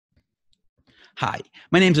Hi,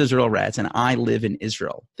 my name is Azriel Ratz, and I live in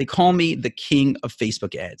Israel. They call me the king of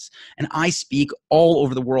Facebook ads, and I speak all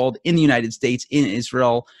over the world, in the United States, in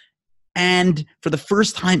Israel. And for the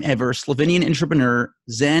first time ever, Slovenian entrepreneur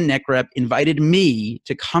Zan Nekrep invited me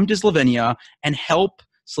to come to Slovenia and help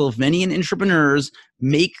Slovenian entrepreneurs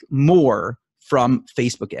make more from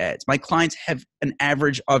Facebook ads. My clients have an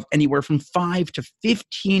average of anywhere from 5 to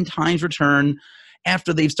 15 times return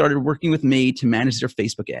after they've started working with me to manage their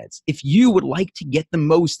Facebook ads. If you would like to get the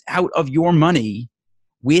most out of your money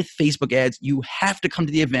with Facebook ads, you have to come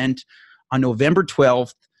to the event on November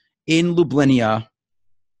 12th in Ljubljana.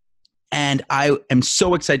 And I am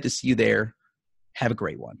so excited to see you there. Have a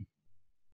great one.